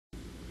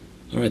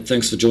Alright,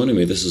 thanks for joining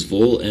me. This is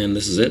Vol, and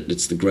this is it.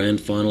 It's the grand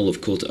final of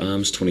Call to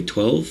Arms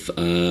 2012.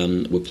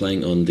 We're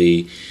playing on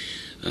the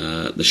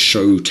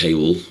show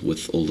table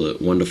with all the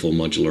wonderful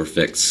modular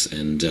effects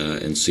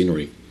and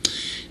scenery.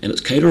 And it's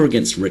Cater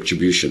against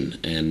Retribution,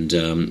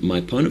 and my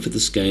opponent for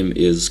this game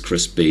is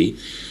Chris B,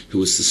 who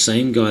was the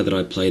same guy that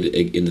I played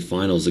in the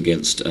finals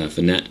against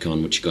for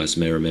NatCon, which you guys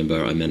may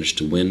remember I managed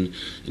to win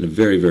in a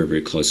very, very,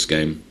 very close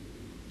game.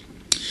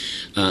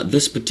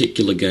 This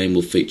particular game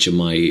will feature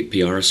my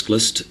Irusk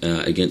list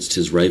against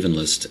his Ravyn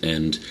list,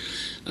 and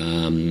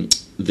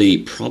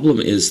the problem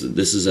is that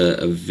this is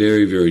a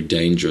very, very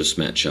dangerous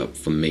matchup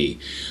for me.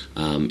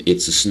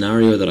 It's a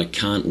scenario that I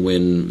can't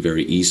win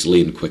very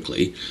easily and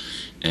quickly,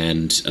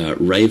 and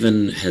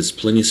Ravyn has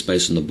plenty of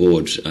space on the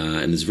board,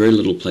 and there's very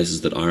little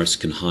places that Irusk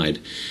can hide.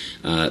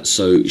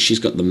 So she's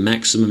got the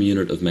maximum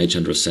unit of Mage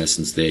Hunter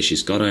Assassins there.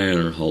 She's got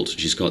Iron Holt.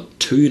 She's got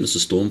 2 units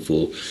of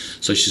Stormfall.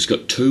 So she's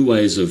got 2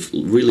 ways of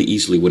really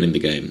easily winning the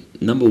game.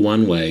 Number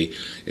one way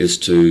is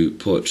to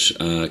put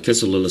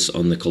Kiss of Lilith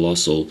on the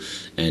Colossal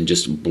and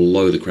just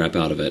blow the crap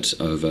out of it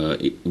over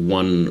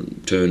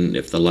 1 turn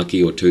if they're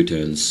lucky, or 2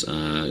 turns,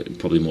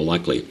 probably more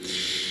likely.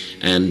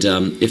 And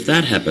if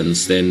that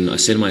happens, then I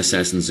send my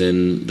assassins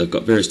in. They've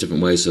got various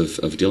different ways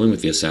of dealing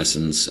with the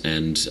assassins,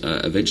 and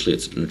eventually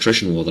it's an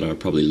attrition war that I'll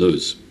probably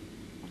lose.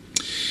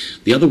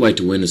 The other way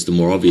to win is the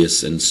more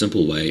obvious and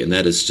simple way, and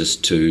that is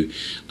just to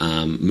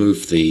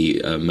move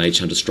the Mage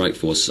Hunter Strike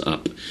Force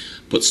up,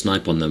 put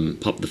Snipe on them,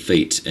 pop the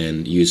feet,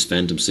 and use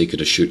Phantom Seeker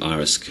to shoot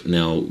Irusk.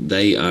 Now,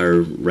 they are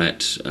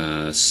Rat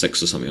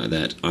 6 or something like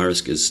that.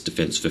 Irusk is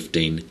Defense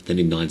 15, then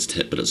he 9's to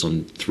hit, but it's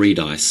on 3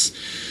 dice,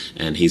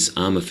 and he's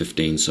Armor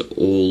 15, so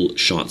all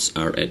shots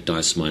are at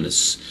dice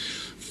minus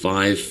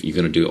 5. You're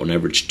going to do, on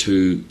average,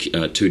 2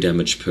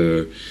 damage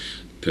per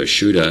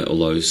shooter,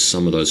 although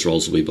some of those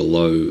rolls will be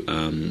below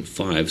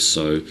 5,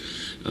 so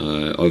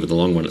over the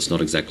long run it's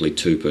not exactly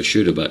 2 per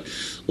shooter, but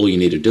all you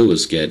need to do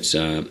is get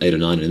 8 or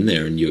 9 in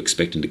there and you're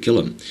expecting to kill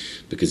him,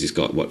 because he's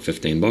got, what,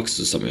 15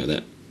 boxes or something like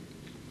that.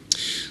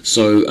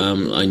 So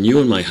I knew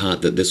in my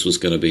heart that this was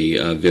going to be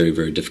a very,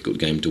 very difficult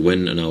game to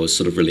win, and I was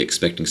sort of really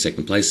expecting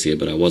second place here,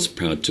 but I was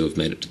proud to have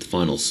made it to the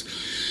finals.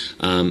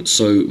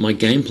 So my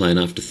game plan,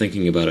 after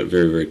thinking about it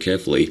very, very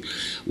carefully,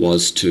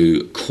 was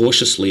to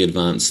cautiously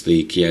advance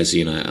the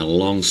Kiazi in a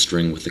long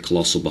string with the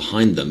Colossal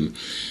behind them.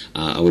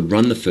 I would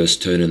run the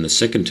first turn, and the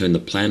second turn the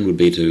plan would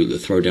be to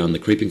throw down the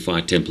Creeping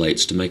Fire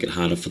templates to make it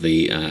harder for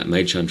the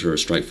Mage Hunter or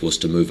Strike Force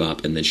to move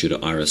up and then shoot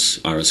at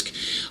Irusk.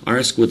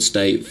 Irusk would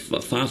stay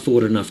far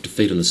forward enough to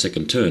feed on the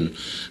second turn,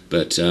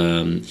 but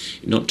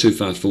not too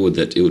far forward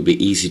that it would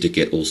be easy to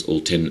get all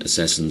 10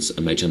 assassins,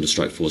 a Mage Hunter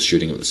Strike Force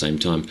shooting them at the same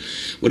time.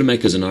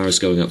 Widowmakers and Irusk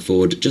going up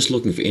forward, just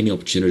looking for any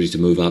opportunity to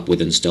move up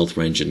within stealth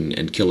range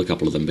and kill a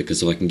couple of them,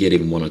 because if I can get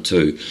even 1 or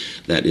 2,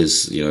 that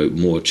is,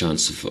 more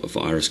chance for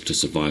Irusk to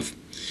survive.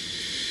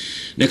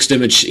 Next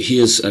image,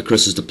 here's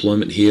Chris's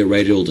deployment here,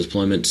 radial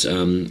deployment.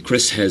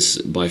 Chris has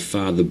by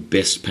far the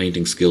best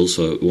painting skills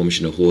for War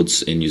Machine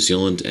Hordes in New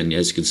Zealand, and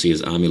as you can see,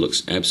 his army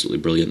looks absolutely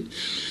brilliant.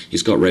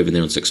 He's got Ravyn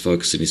there on 6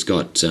 focus, and he's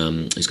got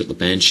the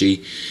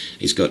Banshee,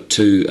 he's got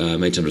 2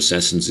 Mage Hunter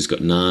Assassins, he's got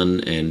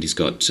Narn, and he's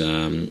got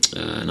an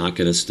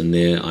Arcanist in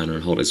there,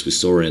 Iron Holt, as we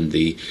saw, and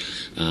the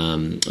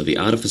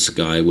Artificer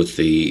guy with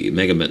the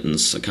Mega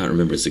Mittens, I can't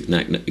remember his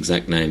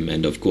exact name,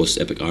 and of course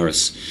Epic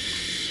Iris.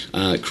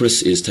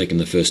 Chris is taking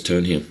the first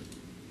turn here.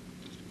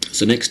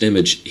 So next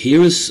image,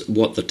 here is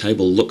what the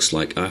table looks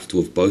like after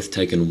we've both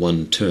taken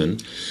 1 turn.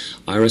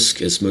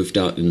 Irusk has moved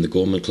out in the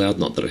Gorman Cloud,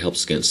 not that it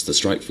helps against the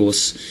Strike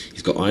Force.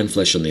 He's got Iron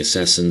Flesh on the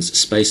Assassins,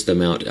 spaced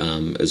them out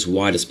as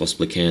wide as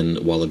possibly can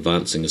while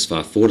advancing as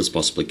far forward as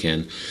possibly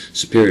can.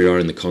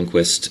 Superiority in the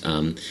Conquest.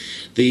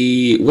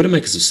 The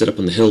Widowmakers have set up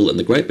on the hill, and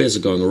the Great Bears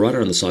are going right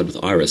around the side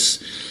with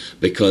Iris,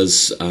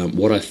 because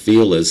what I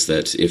feel is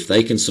that if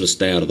they can sort of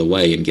stay out of the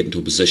way and get into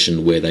a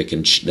position where they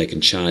can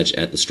charge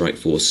at the Strike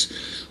Force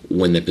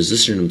when they're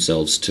positioning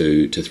themselves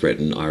to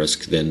threaten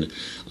Irusk, then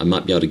I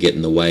might be able to get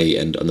in the way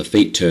and on the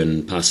feet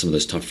turn past some of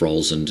those tough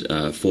rolls and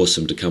force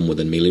them to come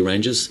within melee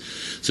ranges.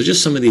 So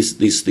just some of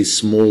these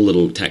small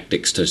little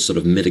tactics to sort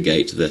of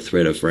mitigate the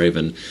threat of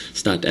Ravyn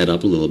start to add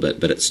up a little bit,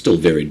 but it's still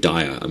very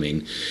dire. I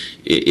mean,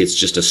 it's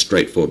just a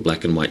straightforward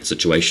black and white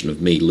situation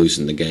of me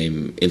losing the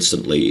game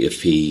instantly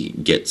if he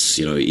gets,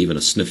 even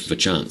a sniff of a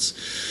chance.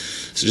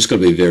 So just got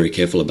to be very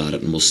careful about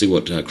it, and we'll see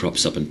what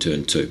crops up in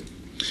turn 2.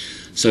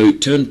 So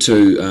turn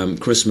 2,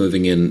 Chris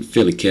moving in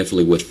fairly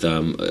carefully with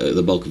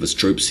the bulk of his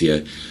troops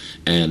here,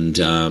 and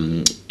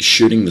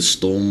shooting the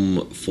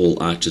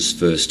Stormfall archers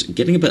first,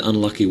 getting a bit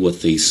unlucky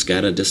with the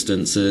scatter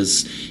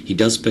distances. He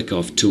does pick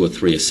off 2 or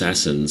 3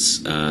 assassins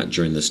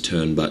during this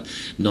turn, but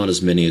not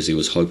as many as he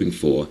was hoping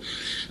for.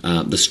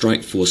 The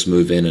Strike Force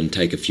move in and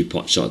take a few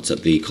pot shots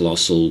at the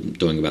Colossal,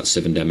 doing about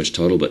 7 damage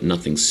total, but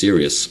nothing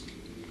serious.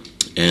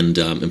 And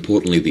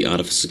importantly, the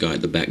Artificer guy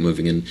at the back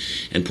moving in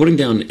and putting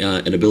down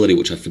an ability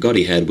which I forgot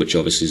he had, which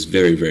obviously is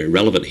very, very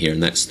relevant here,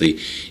 and that's the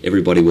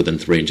everybody within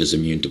 3 inches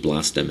immune to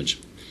blast damage.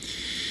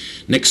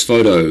 Next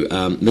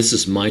photo, this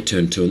is my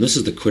turn too, and this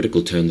is the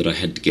critical turn that I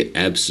had to get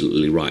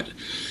absolutely right.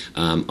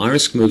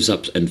 Irusk moves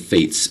up and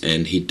feats,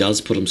 and he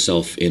does put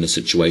himself in a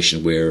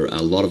situation where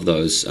a lot of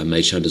those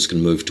mage hunters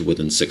can move to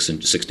within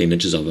 16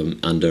 inches of him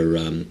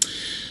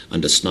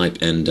under Snipe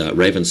and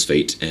Ravyn's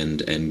feet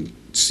and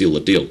seal the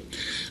deal.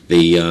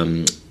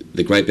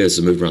 The Great Bears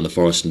have moved around the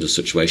forest into a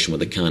situation where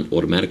they can't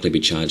automatically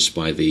be charged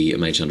by the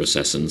Mage Hunter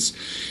Assassins,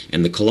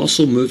 and the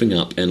Colossal moving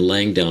up and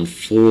laying down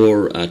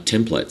 4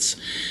 templates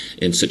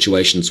in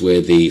situations where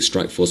the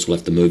Strike Force will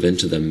have to move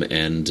into them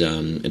and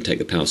take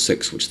the Power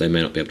 6, which they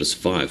may not be able to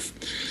survive.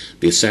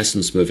 The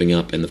Assassins moving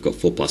up, and they've got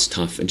 4+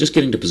 tough, and just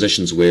getting to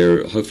positions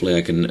where hopefully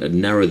I can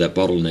narrow that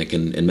bottleneck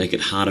and make it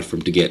harder for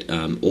them to get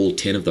all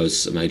 10 of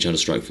those Mage Hunter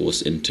Strike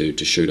Force into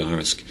to shoot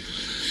Irusk.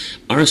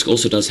 Irusk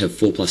also does have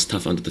 4+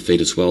 tough under the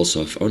feet as well,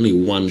 so if only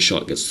one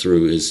shot gets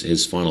through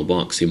his final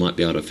box, he might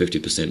be able to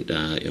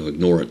 50%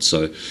 ignore it,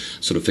 so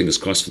sort of fingers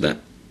crossed for that.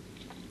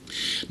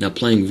 Now,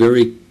 playing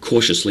very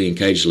cautiously and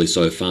cagely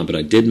so far, but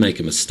I did make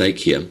a mistake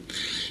here,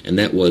 and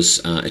that was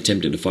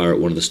attempting to fire at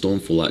one of the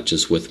Stormfall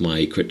Archers with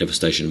my Crit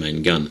Devastation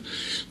main gun.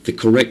 The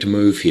correct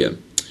move here,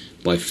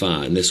 by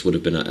far, and this would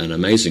have been an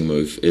amazing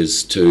move,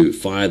 is to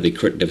fire the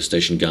Crit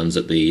Devastation guns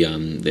at the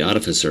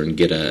Artificer and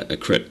get a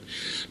crit.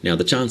 Now,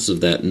 the chances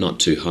of that not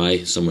too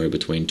high, somewhere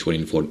between 20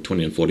 and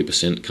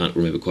 40%, can't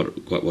remember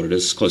quite what it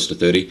is, close to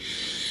 30.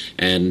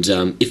 And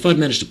if I'd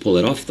managed to pull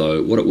that off,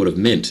 though, what it would have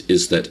meant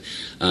is that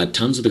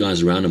tons of the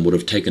guys around him would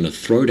have taken a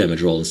throw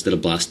damage roll instead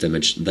of blast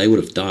damage. They would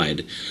have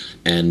died,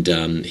 and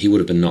he would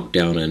have been knocked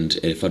down, and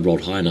if I'd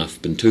rolled high enough,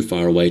 been too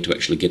far away to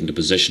actually get into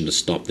position to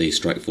stop the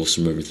Strike Force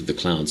from moving through the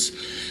clouds,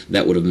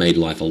 that would have made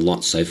life a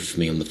lot safer for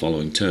me on the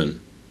following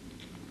turn.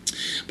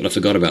 But I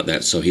forgot about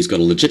that, so he's got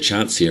a legit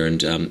chance here,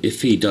 and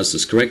if he does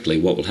this correctly,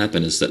 what will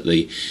happen is that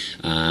the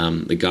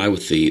guy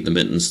with the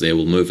mittens there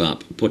will move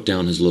up, put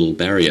down his little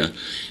barrier,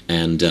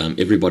 and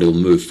everybody will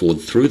move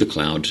forward through the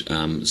cloud.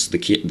 So the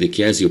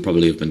Kiazi will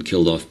probably have been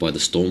killed off by the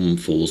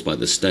Stormfalls by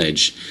this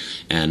stage,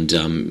 and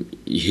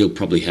he'll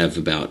probably have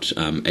about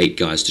 8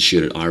 guys to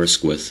shoot at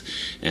Irusk with,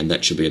 and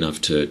that should be enough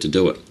to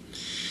do it.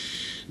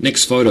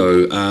 Next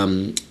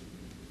photo.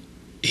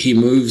 He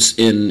moves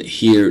in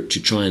here to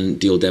try and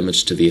deal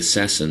damage to the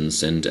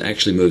Assassins, and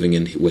actually moving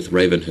in with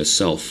Ravyn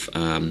herself,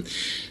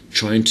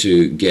 trying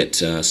to get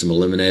some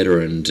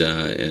Eliminator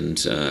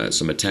and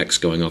some attacks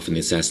going off in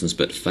the Assassins,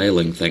 but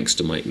failing thanks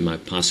to my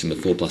passing the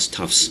 4+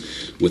 toughs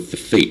with the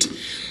feet.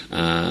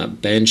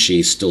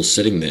 Banshee's still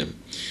sitting there.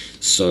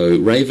 So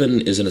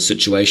Ravyn is in a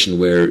situation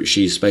where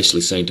she's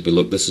basically saying to me,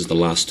 look, this is the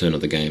last turn of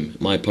the game.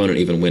 My opponent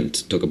even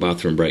took a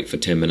bathroom break for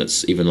 10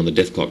 minutes, even on the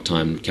death clock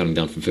time, counting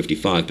down from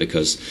 55,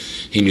 because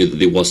he knew that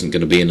there wasn't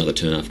going to be another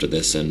turn after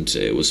this, and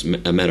it was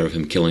a matter of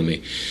him killing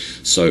me.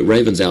 So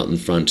Ravyn's out in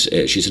front.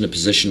 She's in a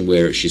position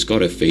where she's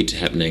got her feet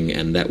happening,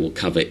 and that will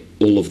cover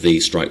all of the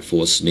Strike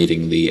Force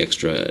needing the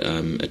extra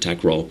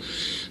attack roll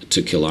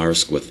to kill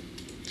Irusk with.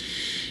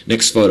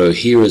 Next photo,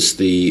 here is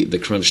the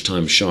crunch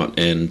time shot,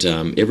 and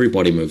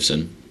everybody moves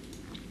in.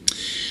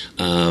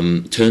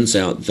 Turns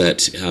out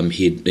that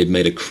he'd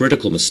made a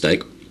critical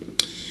mistake,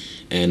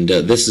 and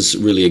this is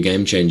really a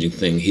game-changing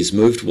thing. He's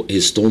moved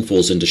his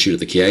Stormfalls in to shoot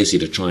at the Kiazi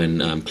to try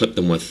and clip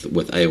them with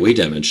AoE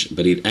damage,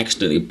 but he'd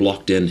accidentally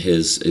blocked in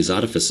his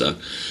Artificer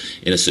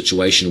in a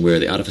situation where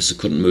the Artificer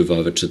couldn't move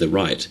over to the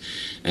right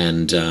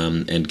and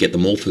get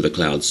them all through the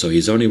clouds. So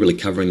he's only really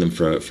covering them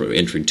for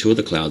entering 2 of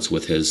the clouds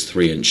with his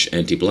 3-inch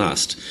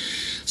anti-blast.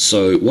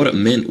 So what it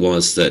meant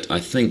was that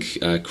I think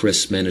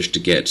Chris managed to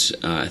get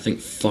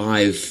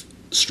 5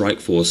 Strike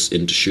Force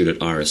in to shoot at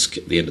Irusk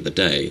at the end of the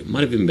day. It might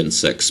have even been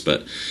 6,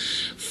 but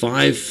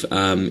 5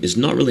 is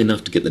not really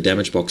enough to get the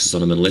damage boxes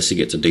on him unless he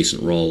gets a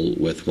decent roll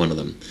with one of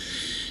them.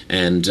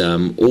 And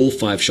all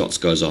 5 shots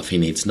goes off. He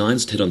needs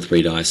 9s to hit on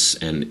 3 dice,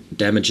 and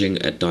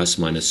damaging at dice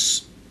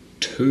minus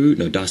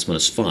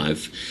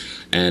 5,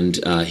 and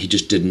he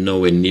just did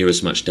nowhere near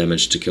as much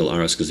damage to kill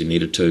Irusk as he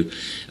needed to.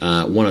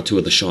 1 or 2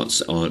 of the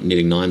shots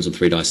needing 9s on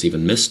 3 dice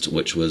even missed,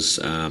 which was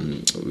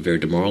very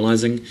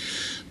demoralizing.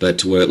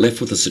 But we're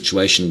left with a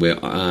situation where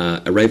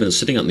a Ravyn is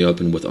sitting out in the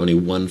open with only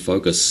 1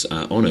 focus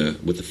on her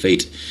with the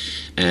feet,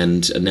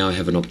 and now I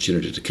have an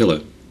opportunity to kill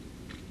her.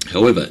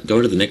 However,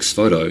 going to the next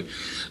photo,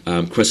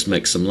 Chris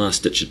makes some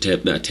last-ditch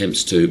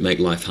attempts to make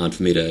life hard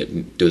for me to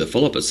do the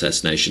follow-up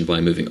assassination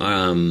by moving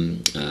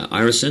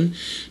Iris in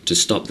to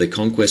stop the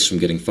Conquest from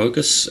getting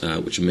focus,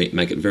 which will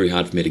make it very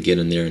hard for me to get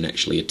in there and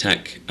actually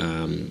attack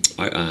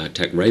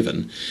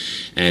Ravyn.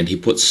 And he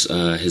puts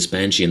his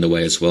Banshee in the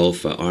way as well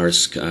for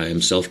Irusk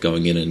himself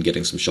going in and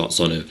getting some shots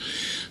on her.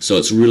 So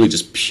it's really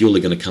just purely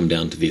going to come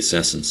down to the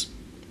Assassins.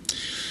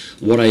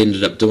 what I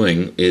ended up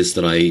doing is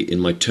that in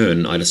my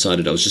turn, I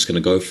decided I was just going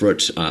to go for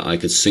it. I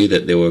could see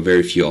that there were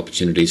very few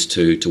opportunities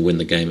to win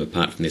the game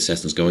apart from the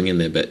assassins going in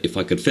there, but if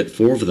I could fit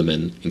 4 of them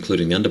in,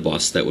 including the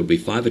underboss, that would be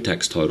 5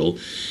 attacks total,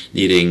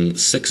 needing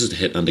 6 to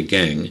hit under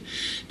gang,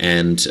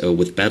 and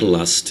with Battle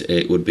Lust,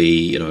 it would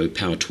be,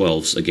 power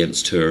 12s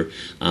against her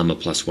armor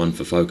 +1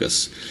 for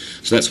focus.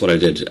 So that's what I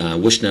did.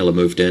 Wishnailer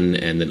moved in,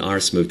 and then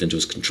Iris moved into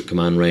his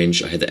command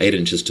range. I had the 8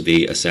 inches to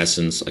the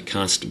assassins. I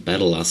cast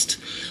Battle Lust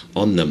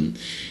on them,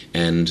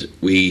 and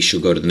we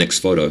shall go to the next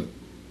photo.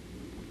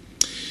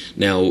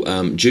 Now,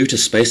 due to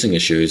spacing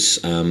issues,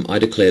 I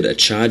declared a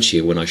charge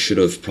here when I should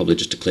have probably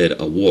just declared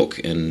a walk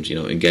and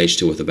engaged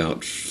her with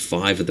about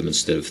 5 of them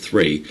instead of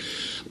 3.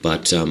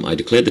 But I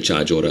declared the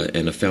charge order,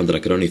 and I found that I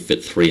could only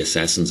fit 3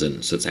 assassins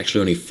in, so it's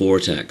actually only 4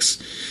 attacks.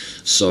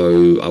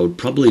 So I would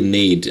probably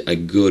need a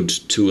good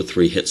 2 or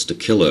 3 hits to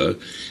kill her,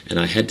 and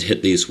I had to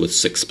hit these with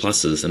 6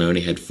 pluses, and I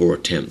only had 4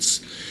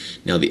 attempts.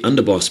 Now the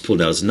underboss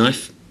pulled out his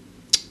knife,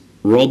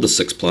 rolled the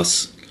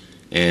 6+,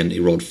 and he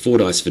rolled 4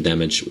 dice for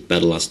damage with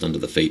Battle Lust under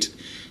the feet,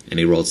 and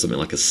he rolled something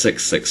like a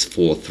 6, 6,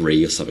 4,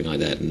 3 or something like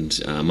that, and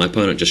my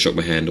opponent just shook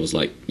my hand and was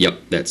like, yep,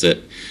 that's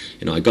it.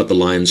 I got the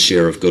lion's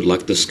share of good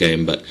luck this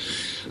game, but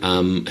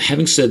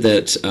having said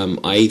that,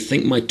 I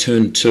think my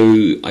turn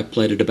 2, I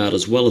played it about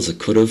as well as I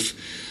could have.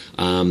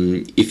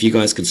 If you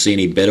guys can see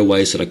any better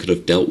ways that I could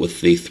have dealt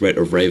with the threat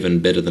of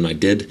Ravyn better than I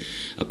did,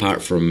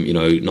 apart from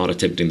not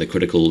attempting the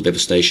critical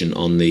devastation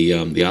on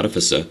the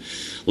Artificer,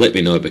 let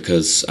me know,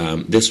 because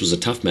this was a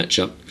tough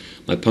matchup.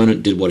 My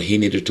opponent did what he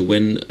needed to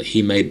win.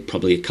 He made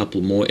probably a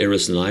couple more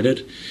errors than I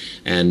did,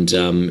 and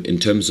in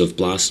terms of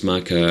blast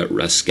marker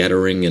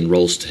scattering and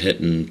rolls to hit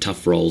and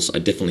tough rolls, I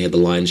definitely had the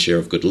lion's share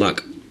of good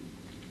luck.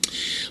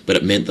 But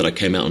it meant that I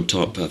came out on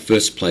top,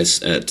 first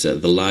place at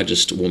the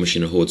largest War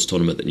Machine Hordes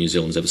tournament that New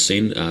Zealand's ever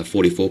seen,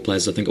 44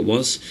 players I think it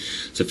was.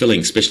 So feeling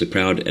especially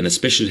proud, and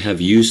especially to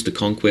have used the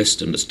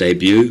Conquest in its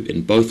debut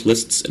in both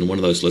lists, and one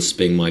of those lists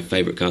being my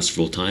favourite caster of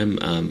all time,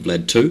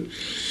 Vlad 2.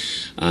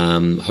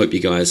 Hope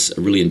you guys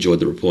really enjoyed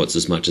the reports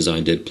as much as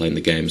I did playing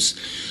the games.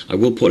 I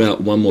will put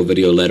out one more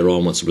video later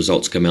on once the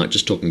results come out,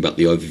 just talking about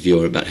the overview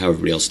and about how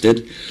everybody else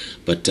did.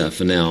 But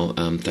for now,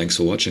 thanks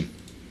for watching.